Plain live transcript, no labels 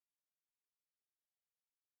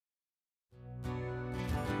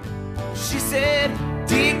She said,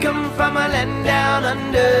 do you come from a land down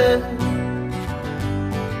under,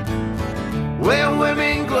 where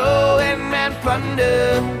women glow and men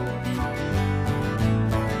plunder?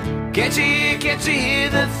 Can't you hear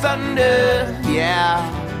the thunder? Yeah.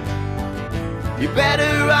 You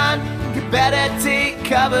better run, you better take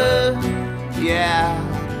cover. Yeah.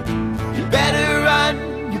 You better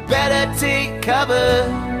run, you better take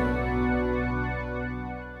cover.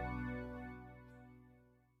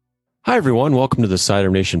 Hi, everyone. Welcome to the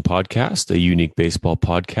Sidearm Nation podcast, a unique baseball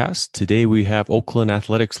podcast. Today we have Oakland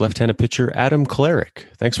Athletics left-handed pitcher Adam Kolarek.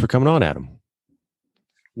 Thanks for coming on, Adam.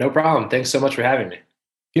 No problem. Thanks so much for having me.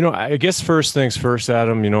 You know, I guess first things first,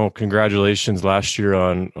 Adam, congratulations last year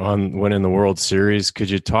on winning the World Series. Could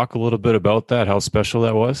you talk a little bit about that, how special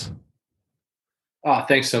that was? Oh,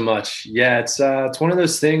 thanks so much. Yeah, it's one of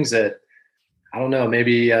those things that, I don't know,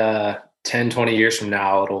 maybe 10, 20 years from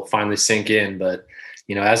now, it'll finally sink in. But,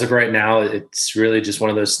 as of right now, it's really just one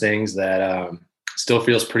of those things that still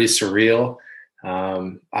feels pretty surreal. I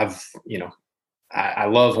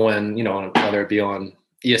love when, whether it be on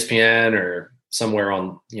ESPN or somewhere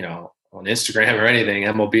on Instagram or anything,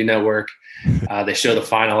 MLB Network, they show the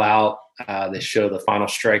final out, they show the final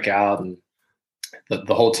strikeout and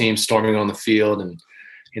the whole team storming on the field. And,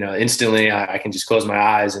 instantly I can just close my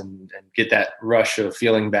eyes and get that rush of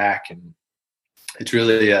feeling back. And it's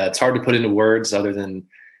really, it's hard to put into words other than,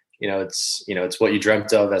 it's what you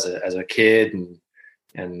dreamt of as a kid.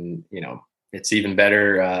 And it's even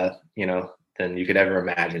better, than you could ever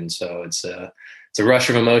imagine. So it's a rush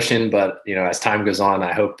of emotion, but as time goes on,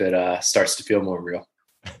 I hope it starts to feel more real.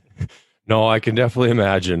 No, I can definitely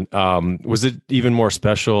imagine. Was it even more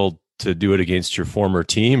special to do it against your former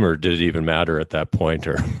team, or did it even matter at that point?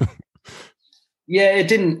 Or yeah, it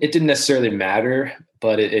didn't necessarily matter,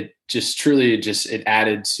 but it just truly it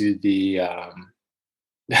added to the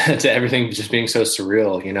to everything just being so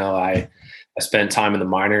surreal. I spent time in the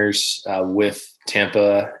minors with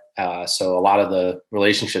Tampa. So a lot of the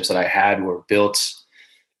relationships that I had were built,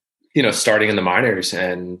 starting in the minors,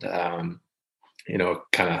 and, kind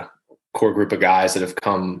of core group of guys that have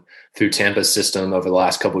come through Tampa's system over the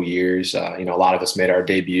last couple of years. A lot of us made our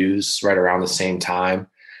debuts right around the same time.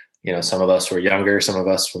 Some of us were younger, some of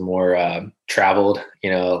us were more traveled,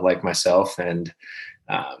 like myself. And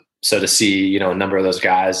so to see, a number of those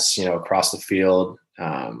guys, across the field,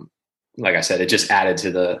 like I said, it just added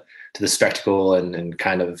to the spectacle and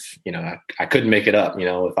kind of, I couldn't make it up. If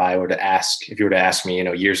you were to ask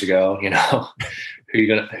me, years ago, who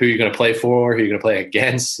are you gonna play for, who are you gonna play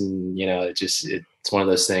against, and it's one of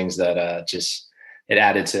those things that it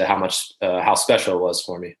added to how special it was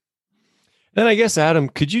for me. And I guess, Adam,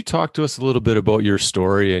 could you talk to us a little bit about your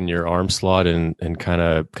story and your arm slot and kind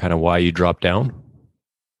of why you dropped down?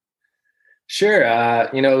 Sure.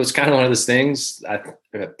 It was kind of one of those things. I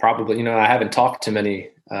haven't talked to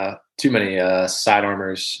too many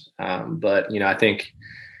sidearmers, but I think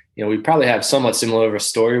we probably have somewhat similar of a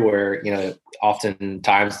story where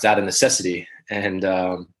oftentimes it's out of necessity. And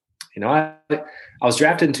I was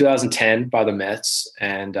drafted in 2010 by the Mets,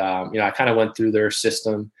 and I kind of went through their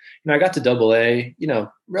system. I got to AA,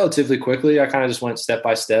 relatively quickly. I kind of just went step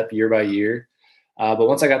by step, year by year. But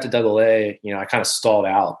once I got to AA, I kind of stalled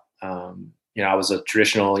out. I was a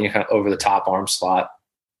traditional, kind of over the top arm slot.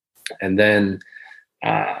 And then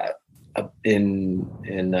in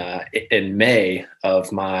May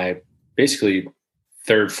of my basically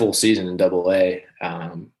third full season in AA,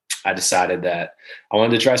 I decided that I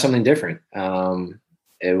wanted to try something different.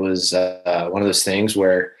 It was one of those things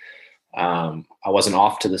where I wasn't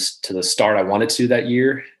off to the start I wanted to that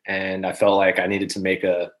year, and I felt like I needed to make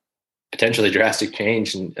a potentially drastic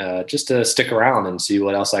change and just to stick around and see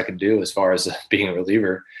what else I could do as far as being a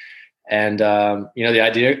reliever. And the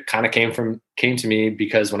idea kind of came to me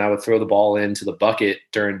because when I would throw the ball into the bucket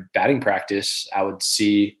during batting practice, I would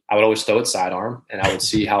always throw it sidearm, and I would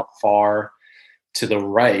see how far to the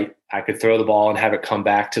right I could throw the ball and have it come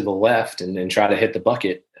back to the left and then try to hit the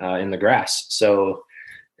bucket in the grass. So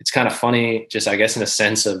it's kind of funny, just I guess in a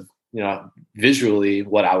sense of visually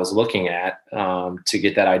what I was looking at to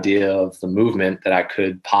get that idea of the movement that I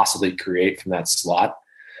could possibly create from that slot.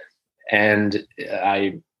 And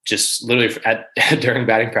I just literally during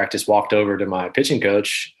batting practice walked over to my pitching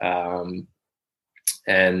coach and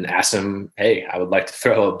asked him, "Hey, I would like to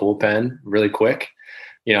throw a bullpen really quick."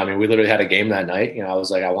 We literally had a game that night. I was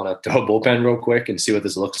like, "I want to throw a bullpen real quick and see what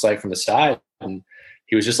this looks like from the side." And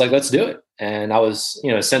he was just like, "Let's do it." And I was,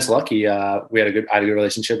 in a sense, lucky. I had a good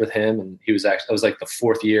relationship with him, and it was like the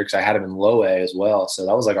fourth year because I had him in low A as well. So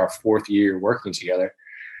that was like our fourth year working together.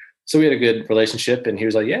 So we had a good relationship, and he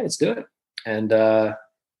was like, "Yeah, let's do it." And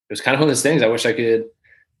was kind of one of those things. I wish I could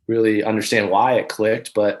really understand why it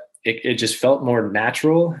clicked, but it just felt more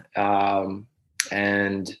natural.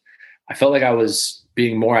 And I felt like I was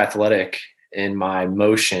being more athletic in my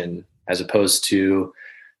motion as opposed to,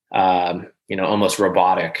 almost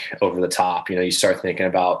robotic over the top. You start thinking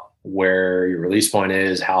about where your release point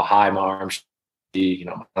is, how high my arm should be,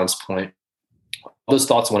 my bounce point. All those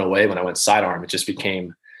thoughts went away when I went sidearm. It just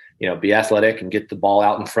became, be athletic and get the ball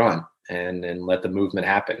out in front and let the movement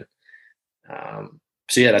happen.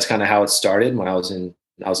 So yeah, that's kind of how it started when I was in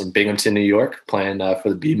Binghamton, New York, playing for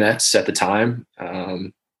the B-Mets at the time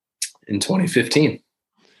in 2015.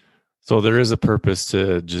 So there is a purpose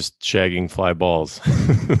to just shagging fly balls.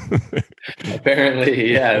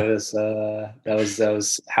 Apparently, yeah, it was that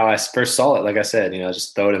was how I first saw it. Like I said,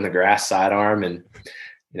 just throw it in the grass sidearm, and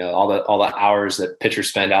all the hours that pitchers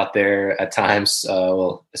spend out there at times.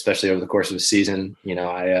 Well, especially over the course of a season,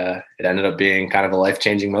 it ended up being kind of a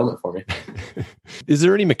life-changing moment for me. Is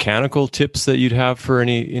there any mechanical tips that you'd have for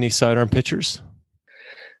any sidearm pitchers?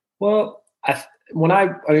 Well, I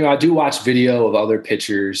do watch video of other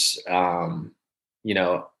pitchers. For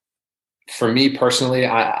me personally,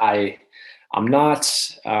 I'm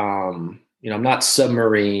not, I'm not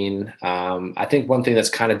submarine. I think one thing that's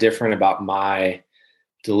kind of different about my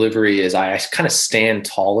delivery is I kind of stand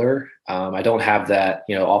taller. I don't have that,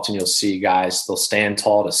 often you'll see guys, they'll stand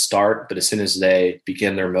tall to start, but as soon as they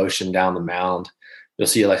begin their motion down the mound, you'll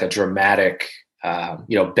see like a dramatic,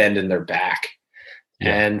 bend in their back.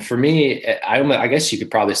 Yeah. And for me, I guess you could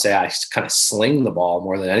probably say I kind of sling the ball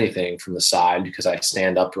more than anything from the side because I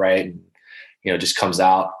stand upright and, just comes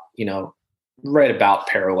out, right about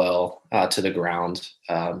parallel to the ground,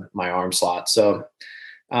 my arm slot. So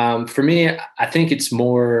for me, I think it's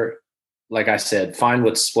more, like I said, find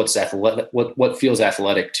what's athletic, what feels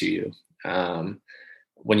athletic to you.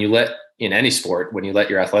 When you in any sport, when you let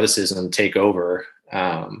your athleticism take over,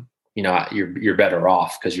 you're better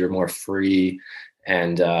off because you're more free.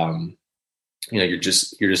 And, you're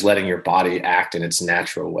just letting your body act in its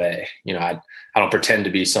natural way. I don't pretend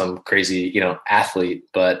to be some crazy, athlete,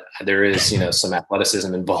 but there is, some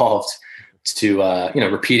athleticism involved to,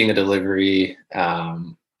 repeating a delivery.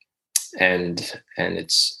 And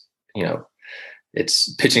it's,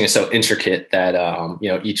 it's pitching is so intricate that,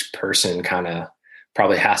 each person kind of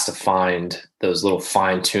probably has to find those little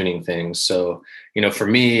fine tuning things. So, for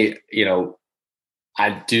me,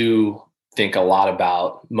 I do think a lot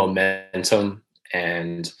about momentum,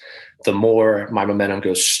 and the more my momentum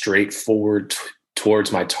goes straight forward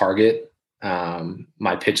towards my target,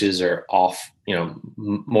 my pitches are off,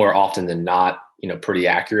 more often than not, pretty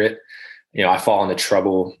accurate. I fall into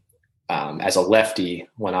trouble as a lefty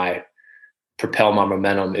when I propel my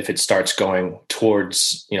momentum if it starts going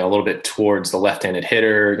towards, a little bit towards the left-handed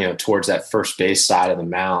hitter, towards that first base side of the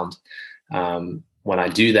mound. When I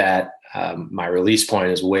do that, my release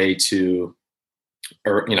point is way too,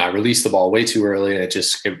 I release the ball way too early, and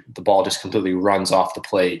the ball just completely runs off the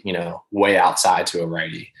plate, way outside to a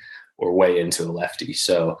righty or way into a lefty.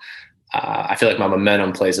 So I feel like my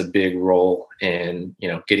momentum plays a big role in,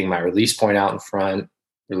 getting my release point out in front,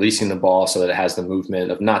 releasing the ball so that it has the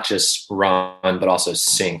movement of not just run, but also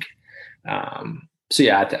sink. So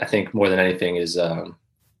yeah, I think more than anything is,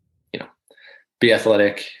 be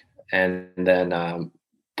athletic. And then,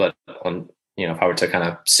 but on, if I were to kind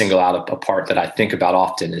of single out a part that I think about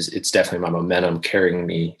often it's definitely my momentum carrying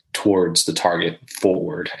me towards the target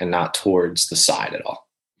forward and not towards the side at all.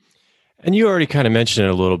 And you already kind of mentioned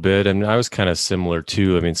it a little bit, and I was kind of similar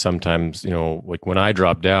too. I mean, sometimes, like when I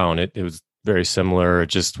dropped down, it was very similar. It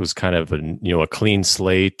just was kind of a clean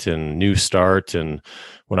slate and new start. And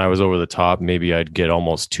when I was over the top, maybe I'd get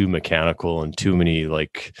almost too mechanical and too many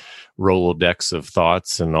like Rolodex of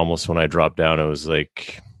thoughts. And almost when I dropped down, it was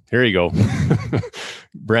like, here you go.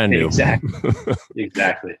 Brand new.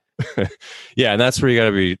 Exactly. Yeah. And that's where you got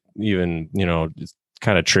to be even, it's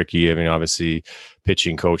kind of tricky. I mean, obviously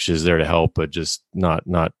pitching coach is there to help, but just not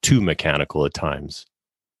too mechanical at times.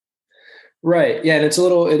 Right. Yeah. And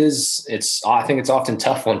I think it's often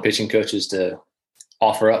tough on pitching coaches to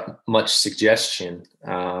offer up much suggestion,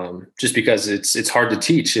 just because it's hard to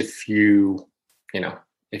teach if you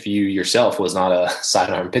yourself was not a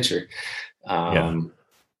sidearm pitcher. And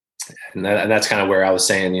that's kind of where I was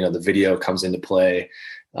saying, the video comes into play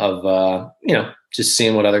of, just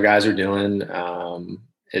seeing what other guys are doing,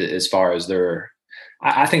 as far as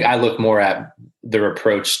I think I look more at their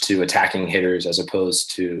approach to attacking hitters as opposed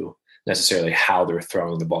to necessarily how they're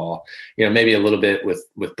throwing the ball. Maybe a little bit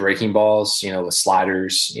with breaking balls, with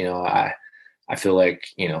sliders, I feel like,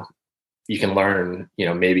 you can learn,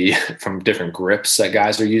 maybe from different grips that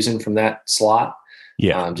guys are using from that slot.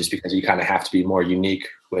 Yeah. just because you kind of have to be more unique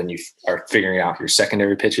when you are figuring out your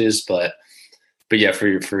secondary pitches. But yeah, for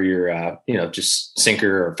your just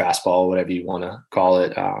sinker or fastball, whatever you want to call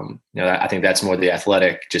it, I think that's more the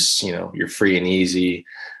athletic. Just you're free and easy,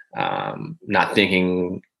 not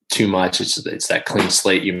thinking too much. It's that clean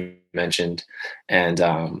slate you mentioned, and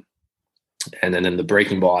then in the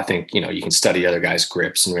breaking ball, I think you can study other guys'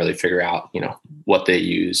 grips and really figure out what they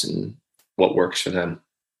use and what works for them.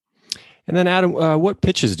 And then Adam, what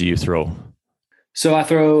pitches do you throw? So I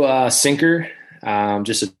throw sinker,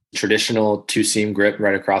 just a traditional 2-seam grip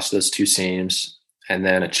right across those 2 seams, and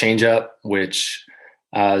then a changeup, which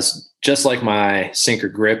is just like my sinker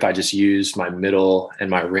grip. I just use my middle and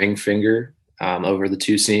my ring finger over the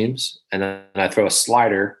 2 seams, and then I throw a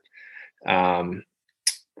slider, kind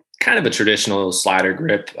of a traditional slider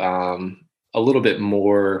grip, a little bit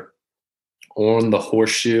more on the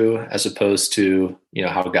horseshoe as opposed to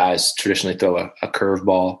how guys traditionally throw a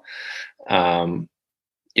curveball.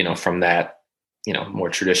 From that more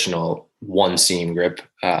traditional 1-seam grip.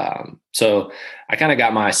 So I kind of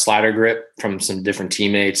got my slider grip from some different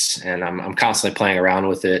teammates, and I'm constantly playing around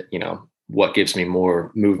with it. What gives me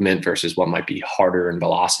more movement versus what might be harder in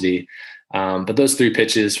velocity. But those 3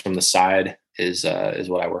 pitches from the side is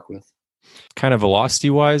what I work with. Kind of velocity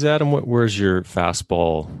wise, Adam, where's your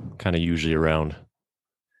fastball kind of usually around?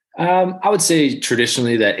 I would say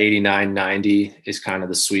traditionally that 89, 90 is kind of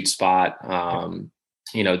the sweet spot.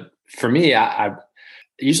 For me, I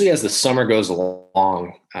usually as the summer goes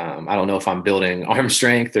along, I don't know if I'm building arm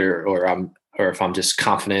strength or if I'm just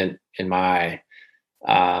confident in my,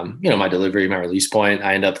 my delivery, my release point.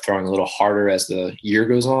 I end up throwing a little harder as the year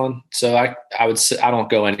goes on. So I would say I don't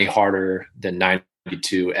go any harder than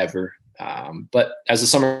 92 ever. But as the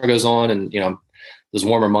summer goes on and, those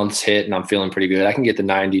warmer months hit and I'm feeling pretty good, I can get the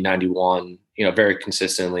 90, 91, very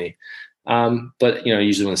consistently. But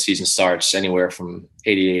usually when the season starts, anywhere from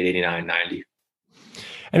 88, 89, 90.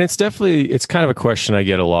 And it's kind of a question I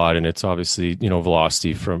get a lot, and it's obviously,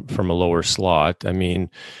 velocity from a lower slot. I mean,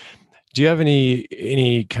 do you have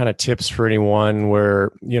any kind of tips for anyone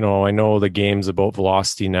where, I know the game's about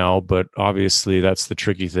velocity now, but obviously that's the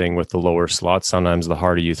tricky thing with the lower slot. Sometimes the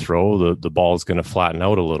harder you throw, the ball is going to flatten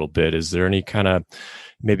out a little bit. Is there any kind of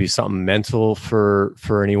maybe something mental for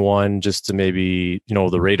anyone just to maybe,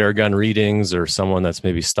 the radar gun readings or someone that's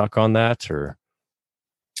maybe stuck on that or?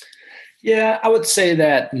 Yeah, I would say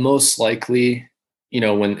that most likely,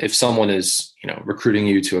 if someone is, recruiting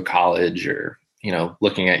you to a college or,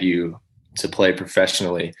 looking at you to play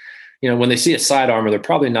professionally, when they see a side armor, they're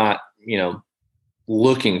probably not,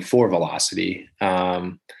 looking for velocity.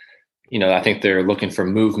 I think they're looking for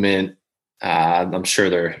movement. I'm sure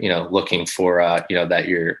they're, looking for, that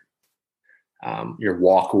your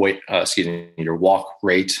walk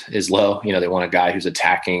rate is low. They want a guy who's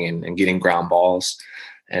attacking and getting ground balls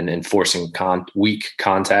and enforcing weak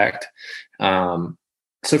contact.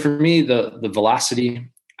 So for me, the velocity,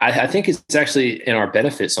 I think it's actually in our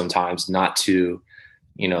benefit sometimes not to,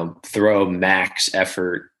 throw max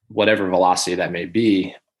effort, whatever velocity that may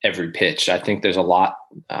be, every pitch. I think there's a lot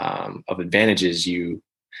of advantages you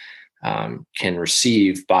can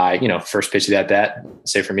receive by, first pitch at that,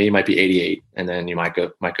 say for me, it might be 88. And then you might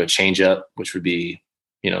go change up, which would be,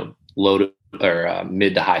 low to or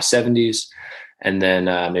mid to high 70s. And then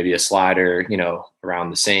maybe a slider,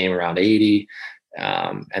 around 80.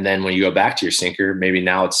 And then when you go back to your sinker, maybe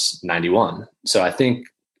now it's 91. So I think,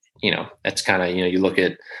 that's kind of, you look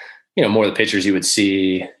at, more of the pitchers you would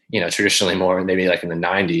see, traditionally more maybe like in the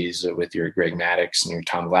 90s with your Greg Maddux and your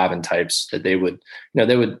Tom Glavine types, that they would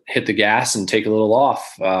hit the gas and take a little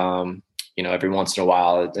off, every once in a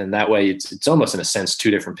while. And that way it's almost in a sense 2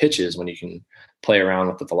 different pitches when you can play around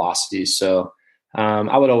with the velocities. So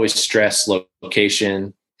I would always stress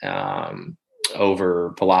location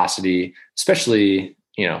over velocity, especially,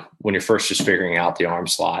 when you're first just figuring out the arm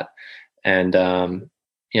slot. And,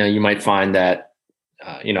 you might find that,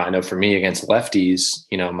 I know for me against lefties,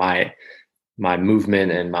 my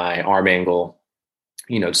movement and my arm angle,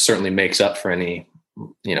 certainly makes up for any,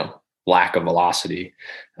 lack of velocity.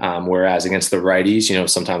 Whereas against the righties,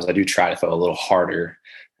 sometimes I do try to throw a little harder,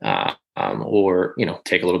 or,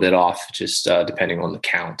 take a little bit off just depending on the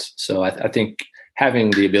count. So I think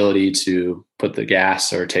having the ability to put the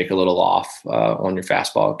gas or take a little off on your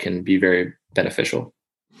fastball can be very beneficial.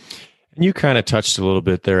 And you kind of touched a little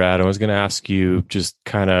bit there, Adam. I was going to ask you just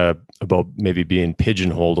kind of about maybe being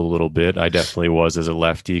pigeonholed a little bit. I definitely was as a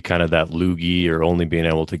lefty, kind of that loogie or only being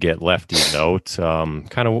able to get lefties out.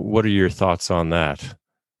 Kind of what are your thoughts on that?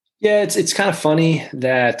 Yeah, it's kind of funny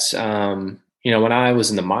that, when I was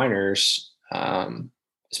in the minors,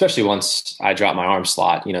 especially once I drop my arm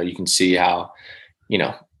slot, you can see how,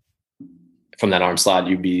 from that arm slot,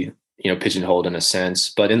 you'd be, pigeonholed in a sense.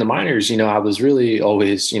 But in the minors, I was really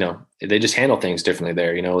always, they just handle things differently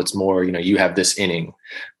there. It's more, you have this inning,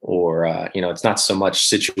 or, it's not so much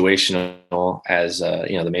situational as,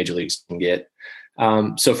 the major leagues can get.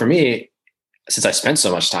 So for me, since I spent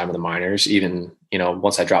so much time in the minors, even,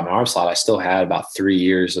 once I dropped my arm slot, I still had about 3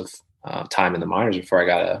 years of time in the minors before I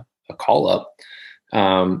got a call up.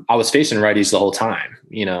 I was facing righties the whole time,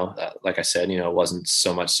 like I said, it wasn't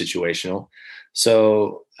so much situational.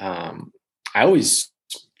 So I always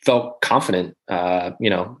felt confident,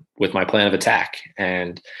 with my plan of attack.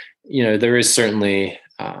 And, there is certainly,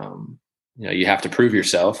 you have to prove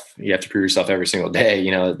yourself. You have to prove yourself every single day.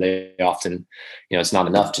 They often, it's not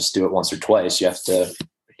enough just do it once or twice. You have to,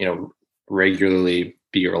 regularly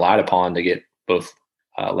be relied upon to get both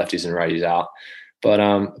lefties and righties out. But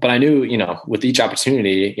I knew, with each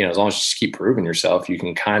opportunity, as long as you just keep proving yourself, you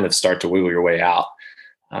can kind of start to wiggle your way out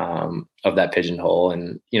of that pigeonhole.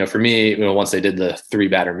 And, for me, once they did the 3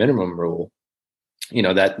 batter minimum rule,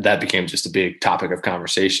 that became just a big topic of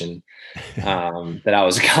conversation that I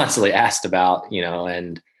was constantly asked about,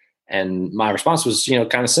 and my response was,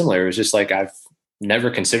 kind of similar. It was just like, I've never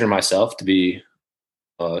considered myself to be,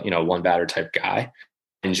 one batter type guy.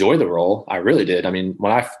 Enjoy the role. I really did. I mean,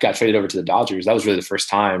 when I got traded over to the Dodgers, that was really the first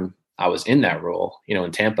time I was in that role.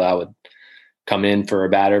 In Tampa, I would come in for a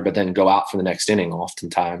batter, but then go out for the next inning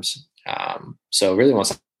oftentimes. So really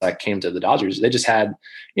once I came to the Dodgers, they just had,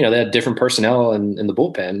 they had different personnel in the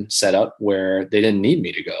bullpen set up where they didn't need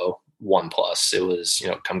me to go 1+. It was,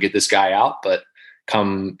 come get this guy out, but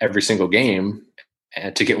come every single game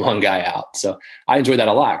and to get one guy out. So I enjoyed that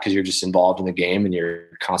a lot because you're just involved in the game and you're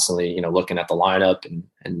constantly, looking at the lineup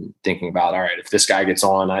and thinking about, all right, if this guy gets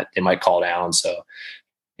on, they might call down. So,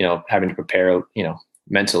 having to prepare,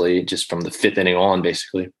 mentally just from the 5th inning on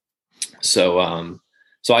basically. So,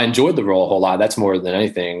 so I enjoyed the role a whole lot. That's more than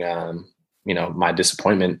anything, my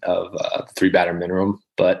disappointment of the 3 batter minimum.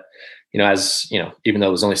 But, as, even though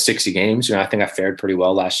it was only 60 games, I think I fared pretty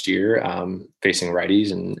well last year facing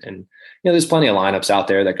righties and there's plenty of lineups out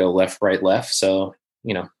there that go left, right, left. So,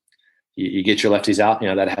 you get your lefties out,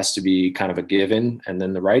 that has to be kind of a given. And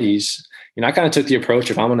then the righties, I kind of took the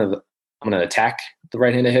approach if I'm going to attack the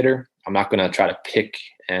right-handed hitter, I'm not going to try to pick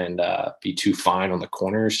and be too fine on the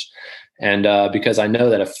corners. And because I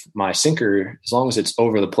know that if my sinker, as long as it's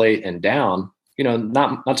over the plate and down,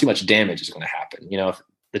 not too much damage is going to happen. If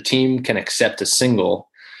the team can accept a single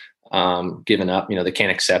given up, they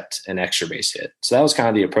can't accept an extra base hit. So that was kind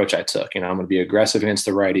of the approach I took. I'm going to be aggressive against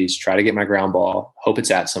the righties, try to get my ground ball, hope it's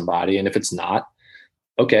at somebody. And if it's not,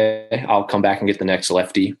 okay, I'll come back and get the next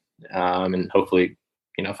lefty. And hopefully,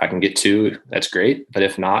 if I can get 2, that's great. But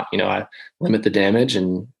if not, I limit the damage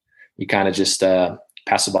and you kind of just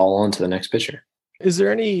pass the ball on to the next pitcher. Is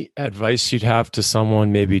there any advice you'd have to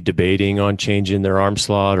someone maybe debating on changing their arm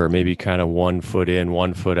slot or maybe kind of 1 foot in,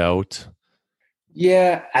 1 foot out?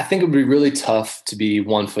 Yeah, I think it would be really tough to be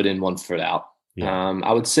 1 foot in, 1 foot out. Yeah.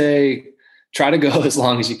 I would say try to go as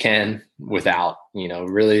long as you can without,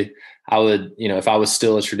 really, I would, if I was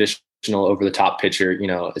still a traditional over the top pitcher,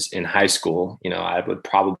 in high school, I would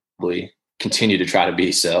probably continue to try to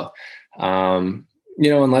be so,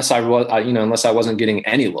 unless I wasn't getting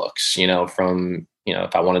any looks, from,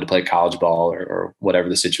 if I wanted to play college ball or whatever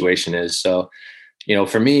the situation is. So,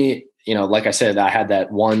 for me, like I said, I had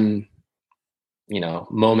that one,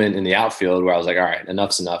 moment in the outfield where I was like, all right,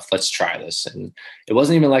 enough's enough. Let's try this. And it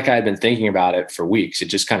wasn't even like I had been thinking about it for weeks. It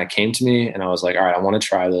just kind of came to me and I was like, all right, I want to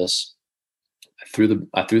try this. I threw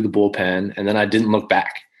the bullpen and then I didn't look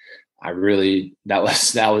back. I officially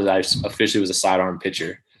was a sidearm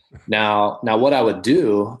pitcher. Now what I would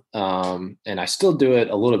do, and I still do it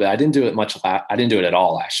a little bit. I didn't do it much. I didn't do it at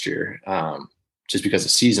all last year, just because the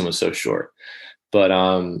season was so short. But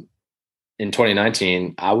in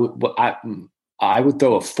 2019, I would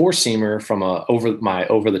throw a 4-seamer from my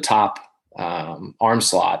over the top arm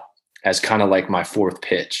slot as kind of like my 4th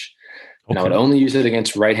pitch. Okay. And I would only use it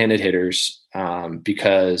against right-handed hitters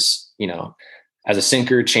because, as a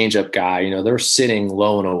sinker changeup guy, they're sitting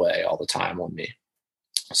low and away all the time on me.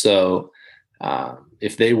 So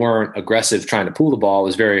if they weren't aggressive trying to pull the ball, it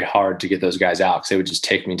was very hard to get those guys out because they would just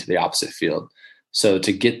take me to the opposite field. So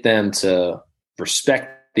to get them to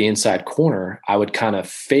respect the inside corner, I would kind of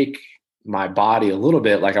fake my body a little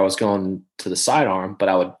bit like I was going to the sidearm, but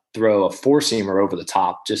I would throw a 4-seamer over the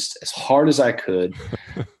top just as hard as I could.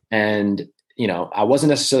 And, I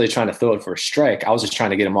wasn't necessarily trying to throw it for a strike. I was just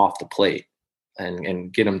trying to get him off the plate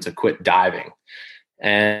and get him to quit diving.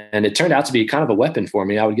 And it turned out to be kind of a weapon for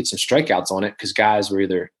me. I would get some strikeouts on it because guys were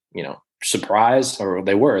either, surprised, or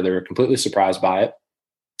they were completely surprised by it.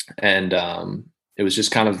 And it was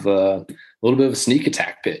just kind of a little bit of a sneak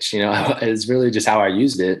attack pitch. It's really just how I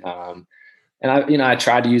used it. And I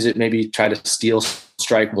tried to use it, maybe try to steal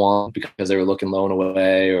strike one because they were looking low and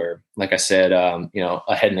away, or like I said,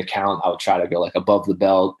 ahead in the count, I would try to go like above the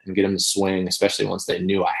belt and get them to swing, especially once they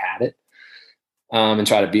knew I had it, and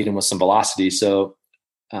try to beat them with some velocity. So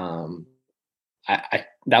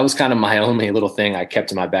that was kind of my only little thing I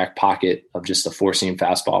kept in my back pocket of just a 4-seam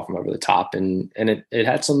fastball from over the top. And it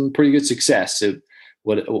had some pretty good success.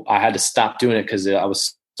 I had to stop doing it because I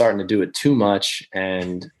was starting to do it too much,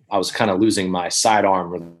 and I was kind of losing my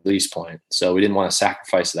sidearm release point. So we didn't want to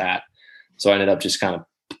sacrifice that. So I ended up just kind of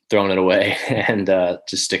throwing it away and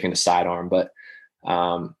just sticking to sidearm. But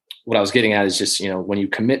what I was getting at is just, when you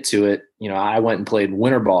commit to it, I went and played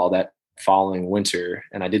winter ball that following winter,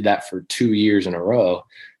 and I did that for 2 years in a row.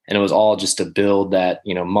 And it was all just to build that,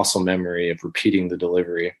 muscle memory of repeating the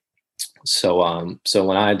delivery. So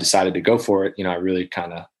when I decided to go for it, I really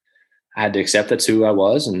I had to accept that's who I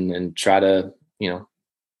was and try to,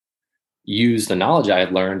 use the knowledge I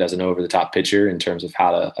had learned as an over-the-top pitcher in terms of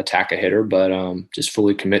how to attack a hitter, but just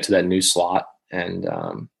fully commit to that new slot and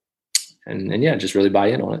just really buy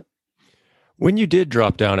in on it. When you did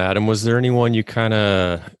drop down, Adam, was there anyone you kind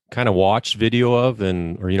of watched video of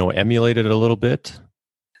or emulated it a little bit?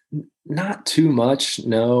 Not too much,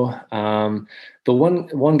 no. The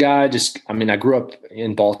one guy I grew up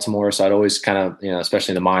in Baltimore, so I'd always kind of,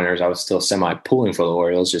 especially in the minors, I was still semi-pulling for the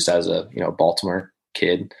Orioles just as a, Baltimore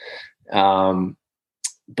kid. But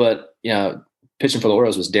pitching for the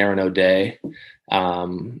Orioles was Darren O'Day.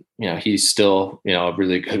 He's still, a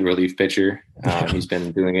really good relief pitcher. He's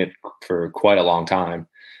been doing it for quite a long time.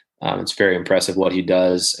 It's very impressive what he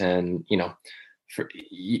does. And,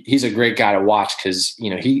 he's a great guy to watch because,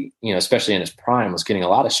 he, especially in his prime, was getting a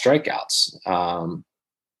lot of strikeouts.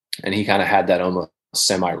 And he kind of had that almost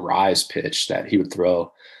semi-rise pitch that he would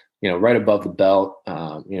throw, right above the belt,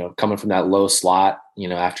 coming from that low slot,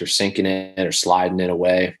 after sinking it or sliding it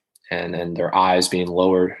away, and their eyes being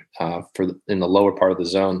lowered in the lower part of the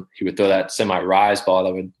zone. He would throw that semi-rise ball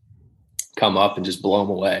that would come up and just blow him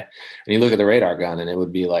away. And you look at the radar gun and it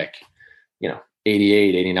would be like,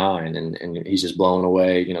 88, 89, and he's just blowing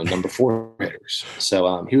away, number 4 hitters.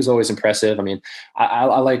 So he was always impressive. I mean, I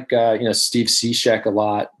like, Steve Cishek a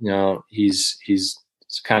lot. He's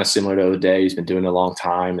kind of similar to O'Day. He's been doing it a long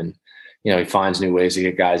time, and, he finds new ways to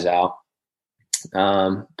get guys out.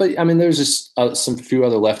 But I mean, there's just some few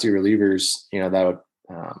other lefty relievers, that would,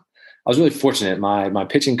 I was really fortunate. My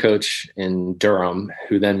pitching coach in Durham,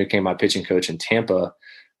 who then became my pitching coach in Tampa,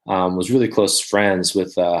 was really close friends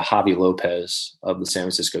with Javi Lopez of the San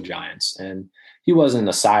Francisco Giants. And he wasn't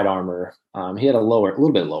a side armor. He had a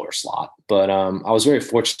little bit lower slot, but I was very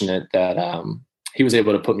fortunate that he was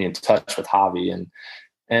able to put me in touch with Javi,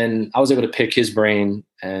 and I was able to pick his brain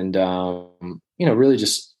and, really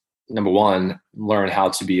just, number one, learn how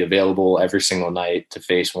to be available every single night to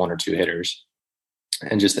face 1 or 2 hitters.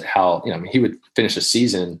 And just how, he would finish a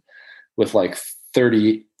season with like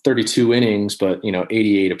 32 innings, but,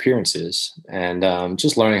 88 appearances, and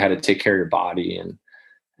just learning how to take care of your body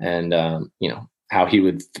and how he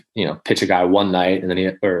would, pitch a guy one night and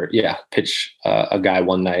then pitch a guy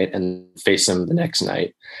one night and face him the next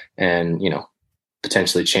night and,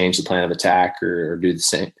 potentially change the plan of attack or do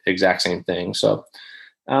the exact same thing. So,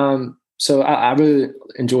 I really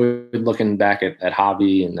enjoyed looking back at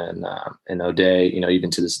Javi and then and O'Day,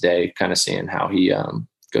 even to this day, kind of seeing how he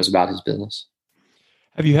goes about his business.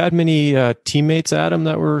 Have you had many teammates, Adam,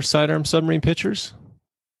 that were sidearm submarine pitchers?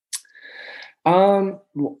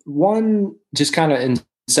 One just kind of in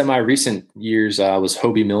semi-recent years was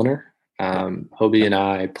Hobie Milner. Hobie and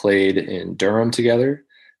I played in Durham together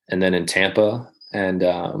and then in Tampa. And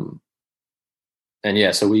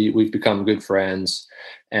so we've become good friends,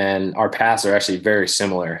 and our paths are actually very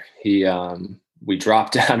similar. We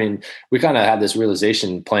dropped. I mean, we kind of had this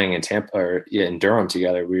realization playing in Tampa or in Durham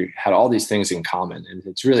together. We had all these things in common, and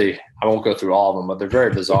it's really, I won't go through all of them, but they're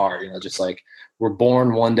very bizarre. Just like we're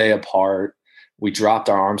born one day apart. We dropped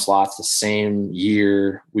our arm slots the same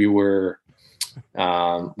year. We went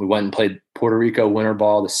and played Puerto Rico winter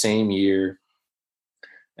ball the same year.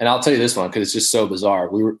 And I'll tell you this one because it's just so bizarre.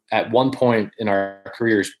 We were at one point in our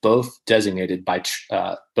careers both designated by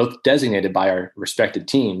our respective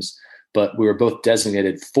teams, but we were both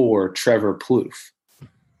designated for Trevor Plouffe.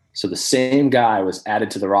 So the same guy was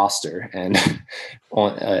added to the roster, and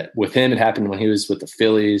with him, it happened when he was with the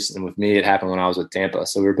Phillies, and with me, it happened when I was with Tampa.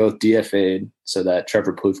 So we were both DFA'd so that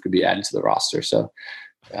Trevor Plouffe could be added to the roster. So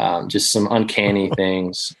just some uncanny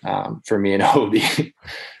things for me and Hobie.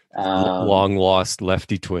 Long lost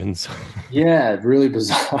lefty twins. Yeah, really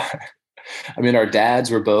bizarre. I mean, our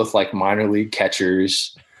dads were both like minor league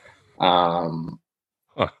catchers. I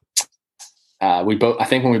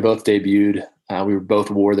think when we both debuted, we both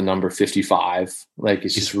wore the number 55. Like,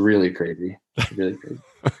 it's just really crazy, really crazy.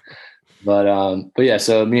 But yeah,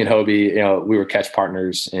 so me and Hobie, we were catch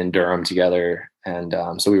partners in Durham together, and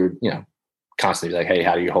so we were, constantly like, hey,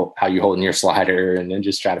 how you holding your slider, and then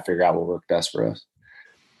just try to figure out what worked best for us.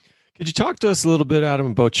 Could you talk to us a little bit, Adam,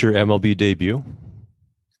 about your MLB debut?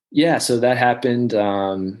 Yeah, so that happened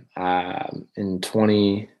in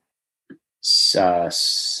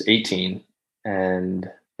 2018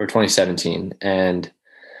 or 2017, and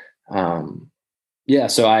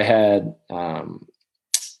so I had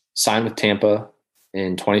signed with Tampa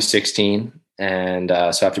in 2016, and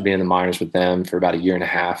so after being in the minors with them for about a year and a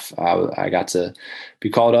half, I got to be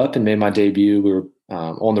called up and made my debut. We were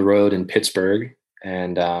on the road in Pittsburgh.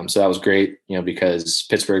 And so that was great, because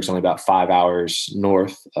Pittsburgh's only about 5 hours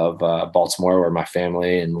north of Baltimore, where my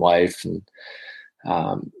family and wife and,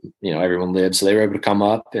 everyone lived. So they were able to come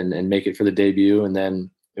up and make it for the debut. And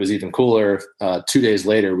then it was even cooler. 2 days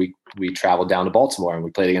later, we traveled down to Baltimore and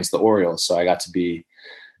we played against the Orioles. So I got to be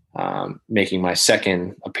making my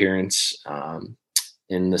second appearance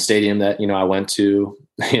in the stadium that, I went to,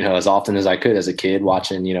 as often as I could as a kid,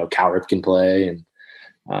 watching, Cal Ripken play and,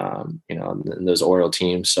 and those Oriole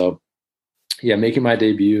teams. So yeah, making my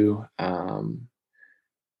debut,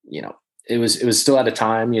 it was still at a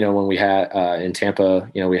time, when we had, in Tampa,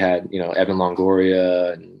 we had, Evan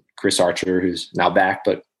Longoria and Chris Archer, who's now back,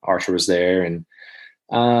 but Archer was there. And,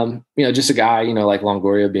 just a guy, like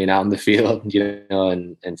Longoria being out in the field,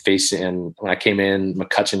 and facing, and when I came in,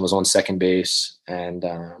 McCutchen was on second base, and,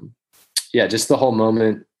 just the whole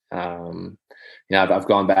moment, I've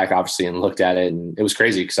gone back obviously and looked at it, and it was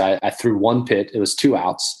crazy because I threw one pitch. It was 2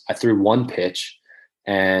 outs. I threw one pitch,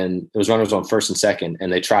 and it was runners on first and second,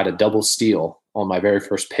 and they tried a double steal on my very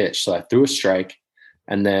first pitch. So I threw a strike,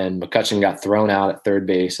 and then McCutchen got thrown out at third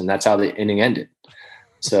base, and that's how the inning ended.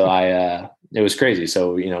 So it was crazy.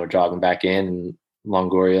 So, we're jogging back in, and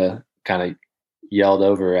Longoria kind of yelled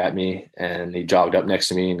over at me, and he jogged up next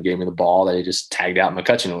to me and gave me the ball that he just tagged out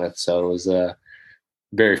McCutchen with. So it was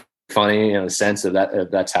very funny in the sense of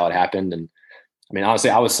that, that's how it happened. And I mean, honestly,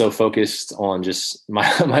 I was so focused on just my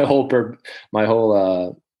whole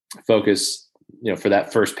focus, for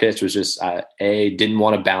that first pitch was just, A, didn't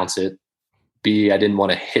want to bounce it. B, I didn't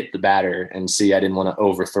want to hit the batter, and C, I didn't want to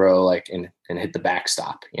overthrow and hit the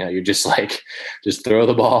backstop. You're just like, just throw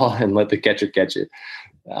the ball and let the catcher catch it.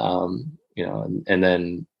 And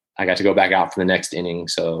then I got to go back out for the next inning.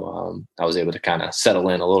 So I was able to kind of settle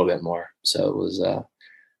in a little bit more. So it was a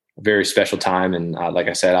very special time. And like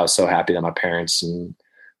I said, I was so happy that my parents and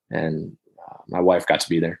my wife got to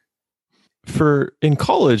be there. In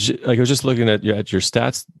college, like I was just looking at your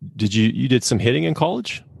stats. You did some hitting in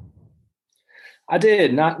college? I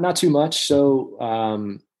did, not too much. So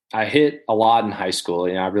I hit a lot in high school.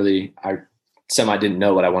 I semi didn't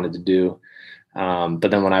know what I wanted to do.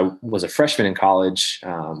 But then when I was a freshman in college,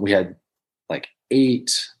 we had like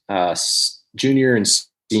 8 junior and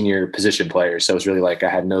senior position players. So it was really like I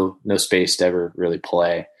had no space to ever really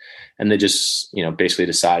play. And they just, basically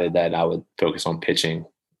decided that I would focus on pitching.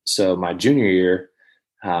 So my junior year,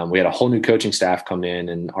 we had a whole new coaching staff come in,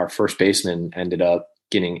 and our first baseman ended up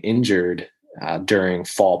getting injured during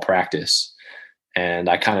fall practice. And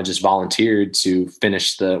I kind of just volunteered to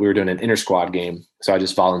finish we were doing an inter squad game. So I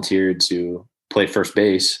just volunteered to play first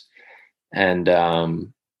base. And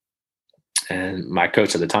my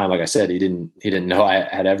coach at the time, like I said, he didn't know I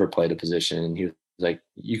had ever played a position. And he was like,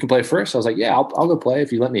 "You can play first." I was like, "Yeah, I'll go play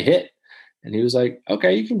if you let me hit." And he was like,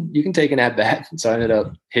 "Okay, you can take an at bat." And so I ended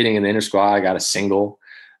up hitting in the inter squad. I got a single.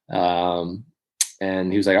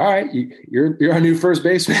 And he was like, "All right, you're our new first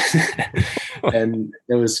baseman." And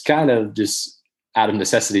it was kind of just out of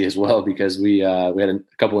necessity as well, because we had a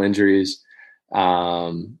couple injuries,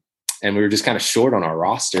 and we were just kind of short on our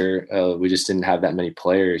roster. We just didn't have that many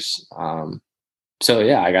players. So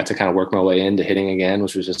yeah, I got to kind of work my way into hitting again,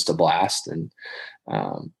 which was just a blast. And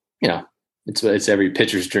it's every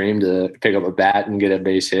pitcher's dream to pick up a bat and get a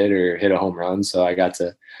base hit or hit a home run. So I got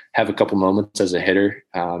to have a couple moments as a hitter,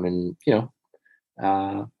 and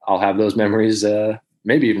I'll have those memories,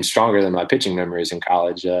 maybe even stronger than my pitching memories in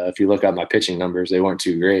college. If you look up my pitching numbers, they weren't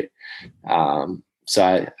too great.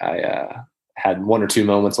 So I had one or two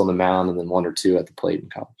moments on the mound and then one or two at the plate in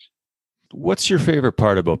college. What's your favorite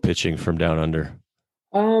part about pitching from down under?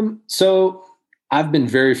 So I've been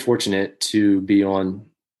very fortunate to be on,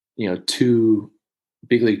 two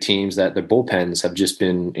big league teams that the bullpens have just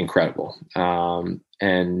been incredible.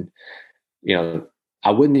 And, I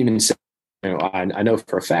wouldn't even say, I know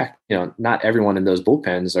for a fact, not everyone in those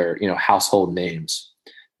bullpens are, household names.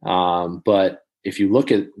 But if you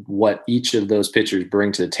look at what each of those pitchers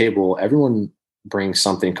bring to the table, everyone brings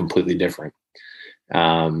something completely different.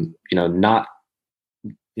 No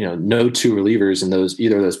two relievers in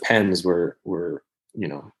either of those pens were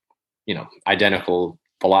identical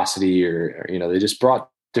velocity or they just brought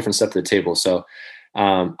different stuff to the table. So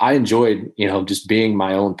I enjoyed, just being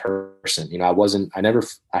my own person.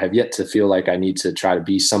 I have yet to feel like I need to try to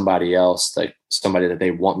be somebody else, like somebody that they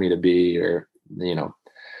want me to be, or,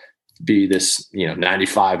 be this,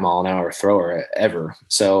 95 mile an hour thrower ever.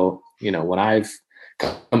 So, when I've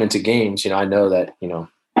come into games, I know that,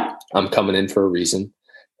 I'm coming in for a reason,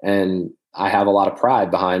 and I have a lot of pride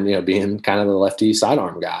behind, being kind of the lefty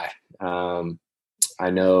sidearm guy. I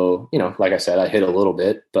know, like I said, I hit a little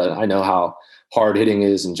bit, but I know how hard hitting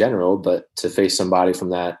is in general, but to face somebody from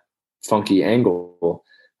that funky angle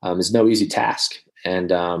is no easy task.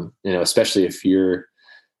 And, especially if you're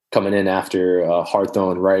coming in after a hard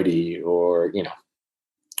throwing righty or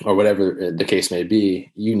whatever the case may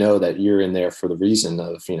be, that you're in there for the reason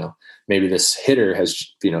of, maybe this hitter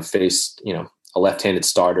has, faced, a left-handed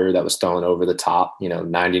starter that was throwing over the top,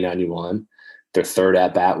 90-91. Their third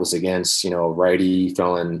at bat was against, a righty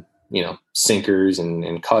throwing, sinkers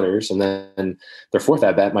and cutters. And then their fourth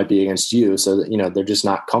at bat might be against you. So that, they're just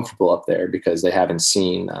not comfortable up there because they haven't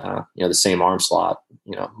seen, the same arm slot,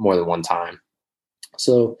 more than one time.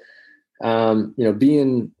 So,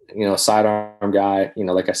 being, a sidearm guy,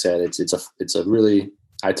 like I said, it's a really,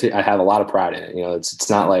 I have a lot of pride in it. It's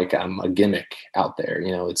not like I'm a gimmick out there,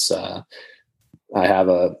 I have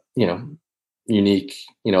a, unique,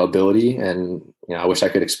 ability, and, I wish I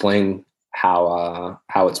could explain how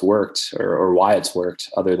it's worked or why it's worked,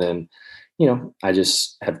 other than, I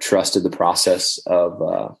just have trusted the process of,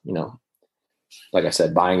 like I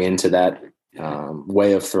said, buying into that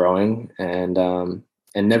way of throwing, and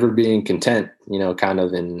never being content, kind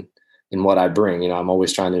of in what I bring. I'm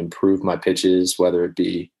always trying to improve my pitches, whether it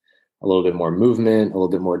be a little bit more movement, a little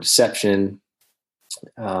bit more deception.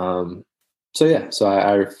 So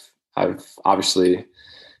I've obviously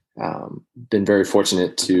been very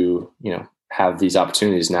fortunate to, have these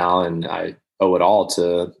opportunities now, and I owe it all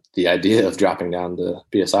to the idea of dropping down to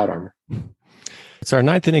be a sidearmer. It's our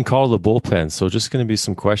ninth inning call to the bullpen. So just going to be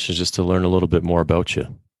some questions just to learn a little bit more about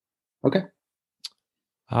you. Okay.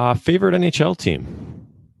 Favorite NHL team?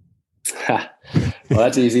 Well,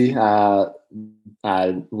 that's easy. I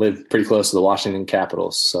live pretty close to the Washington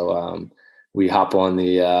Capitals. So we hop on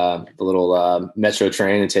the little metro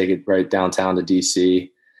train and take it right downtown to DC.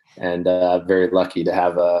 And very lucky to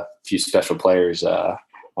have a few special players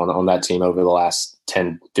on that team over the last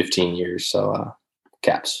 10, 15 years. So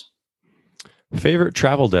Caps. Favorite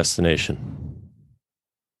travel destination?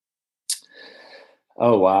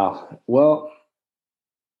 Oh, wow. Well,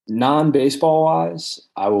 non-baseball wise,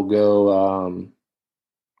 I will go,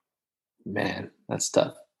 man, that's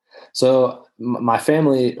tough. So my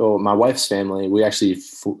family, or my wife's family, we actually,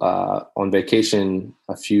 on vacation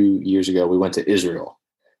a few years ago, we went to Israel,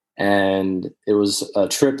 and it was a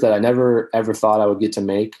trip that I never, ever thought I would get to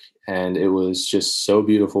make. And it was just so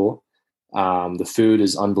beautiful. The food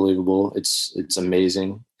is unbelievable. It's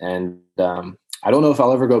amazing. And I don't know if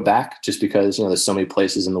I'll ever go back, just because, there's so many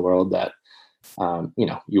places in the world that,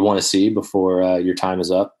 you want to see before your time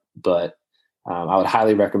is up. But I would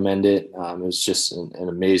highly recommend it. It was just an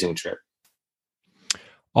amazing trip.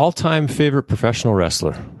 All-time favorite professional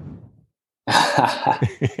wrestler?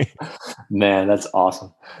 Man, that's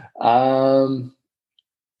awesome.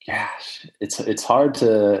 Gosh, it's hard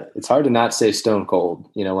to not say Stone Cold.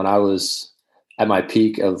 When I was at my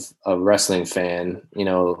peak of a wrestling fan, when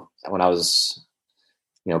I was,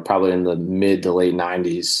 probably in the mid to late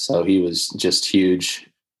 90s. So he was just huge.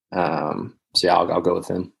 So yeah, I'll go with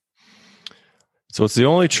him. So it's the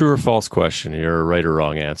only true or false question. You're a right or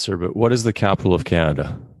wrong answer, but what is the capital of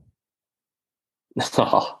Canada?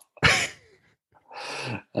 Oh.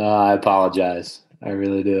 I apologize. I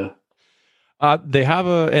really do. They have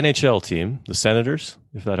a NHL team, the Senators,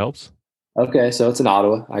 if that helps. Okay, so it's in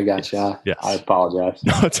Ottawa. I got you. Yes. I apologize.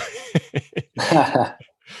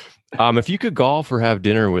 No, if you could golf or have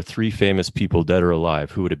dinner with three famous people, dead or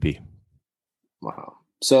alive, who would it be? Wow.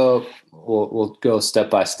 So we'll go step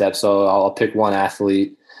by step. So I'll pick one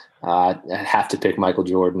athlete. I have to pick Michael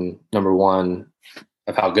Jordan, number one,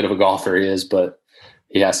 of how good of a golfer he is, but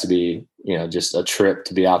he has to be, just a trip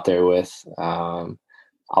to be out there with.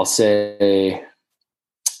 I'll say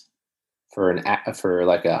for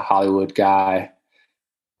like a Hollywood guy,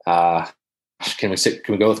 can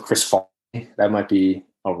we go with Chris Farley? That might be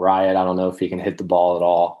a riot. I don't know if he can hit the ball at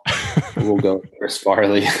all. We'll go with Chris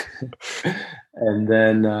Farley. And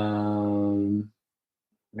then,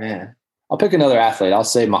 I'll pick another athlete. I'll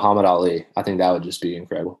say Muhammad Ali. I think that would just be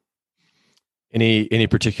incredible. Any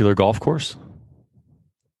particular golf course?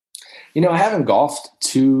 I haven't golfed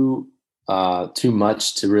too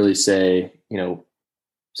much to really say,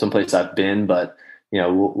 someplace I've been, but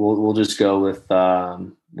we'll just go with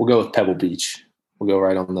Pebble Beach. We'll go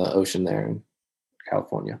right on the ocean there in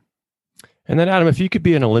California. And then, Adam, if you could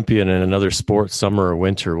be an Olympian in another sport, summer or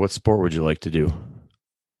winter, what sport would you like to do?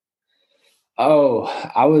 Oh,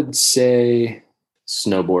 I would say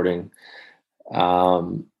snowboarding. I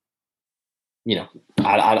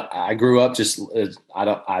grew up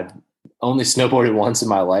I've only snowboarded once in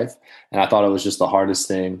my life, and I thought it was just the hardest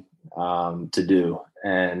thing to do.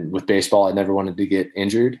 And with baseball, I never wanted to get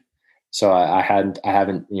injured, so I haven't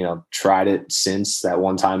tried it since that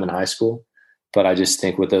one time in high school. But I just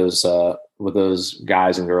think what those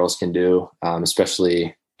guys and girls can do,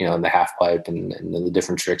 especially in the half pipe and the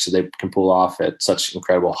different tricks that they can pull off at such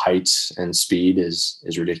incredible heights and speed is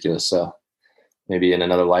ridiculous. So maybe in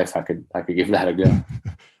another life I could give that a go.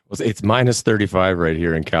 Well, it's minus 35 right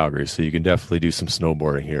here in Calgary, so you can definitely do some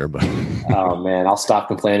snowboarding here. But oh man, I'll stop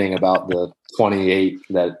complaining about the 28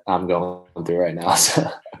 that I'm going through right now. So.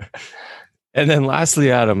 And then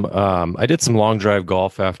lastly, Adam, I did some long drive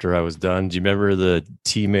golf after I was done. Do you remember the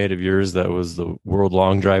teammate of yours that was the world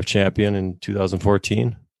long drive champion in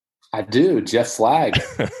 2014? I do. Jeff Flagg.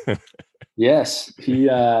 Yes. He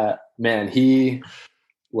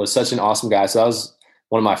was such an awesome guy. So that was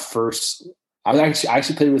one of my first, I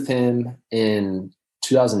actually played with him in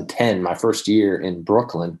 2010, my first year in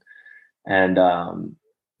Brooklyn. And,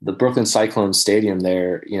 the Brooklyn Cyclone Stadium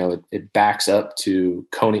there, it backs up to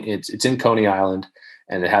Coney. It's in Coney Island,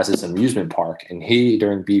 and it has this amusement park. And he,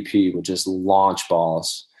 during BP, would just launch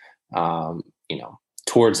balls,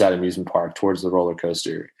 towards that amusement park, towards the roller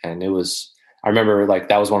coaster. And I remember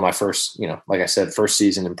that was one of my first, like I said, first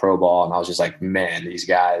season in pro ball. And I was just like, man, these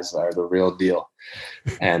guys are the real deal.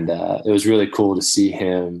 And it was really cool to see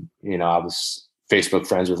him. I was Facebook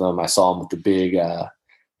friends with him. I saw him with the big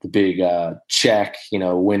check,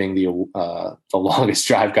 winning the longest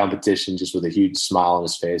drive competition, just with a huge smile on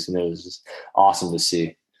his face. And it was just awesome to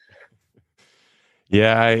see.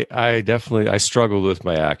 Yeah, I struggled with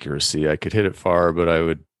my accuracy. I could hit it far, but I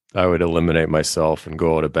would eliminate myself and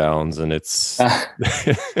go out of bounds. And it's,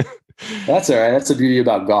 that's all right. That's the beauty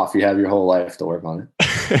about golf. You have your whole life to work on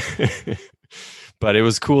it. But it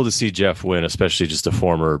was cool to see Jeff win, especially just a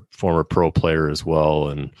former pro player as well.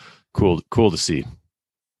 And cool to see.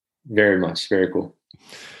 Very much. Very cool.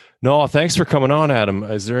 No, thanks for coming on, Adam.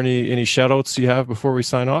 Is there any shout outs you have before we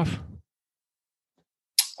sign off?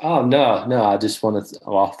 Oh, no. I just want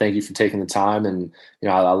to, thank you for taking the time. And,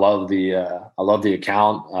 I love the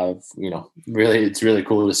account of, really, it's really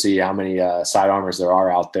cool to see how many side armors there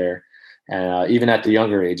are out there. And even at the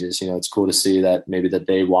younger ages, it's cool to see that maybe that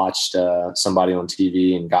they watched somebody on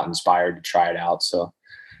TV and got inspired to try it out. So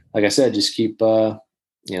like I said, just keep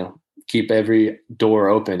every door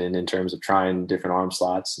open and in terms of trying different arm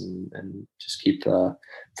slots and just keep, for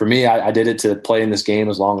me, I did it to play in this game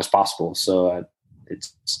as long as possible. So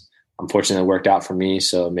it's unfortunately it worked out for me.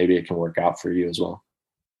 So maybe it can work out for you as well.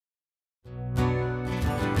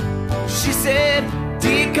 She said, do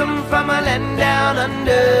you come from a land down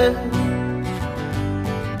under,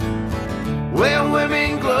 where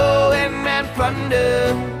women glow and men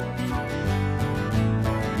plunder?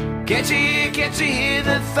 Can't you hear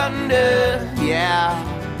the thunder? Yeah.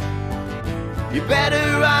 You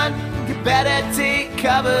better run, you better take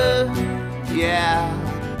cover. Yeah.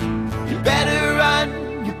 You better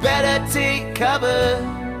run, you better take cover.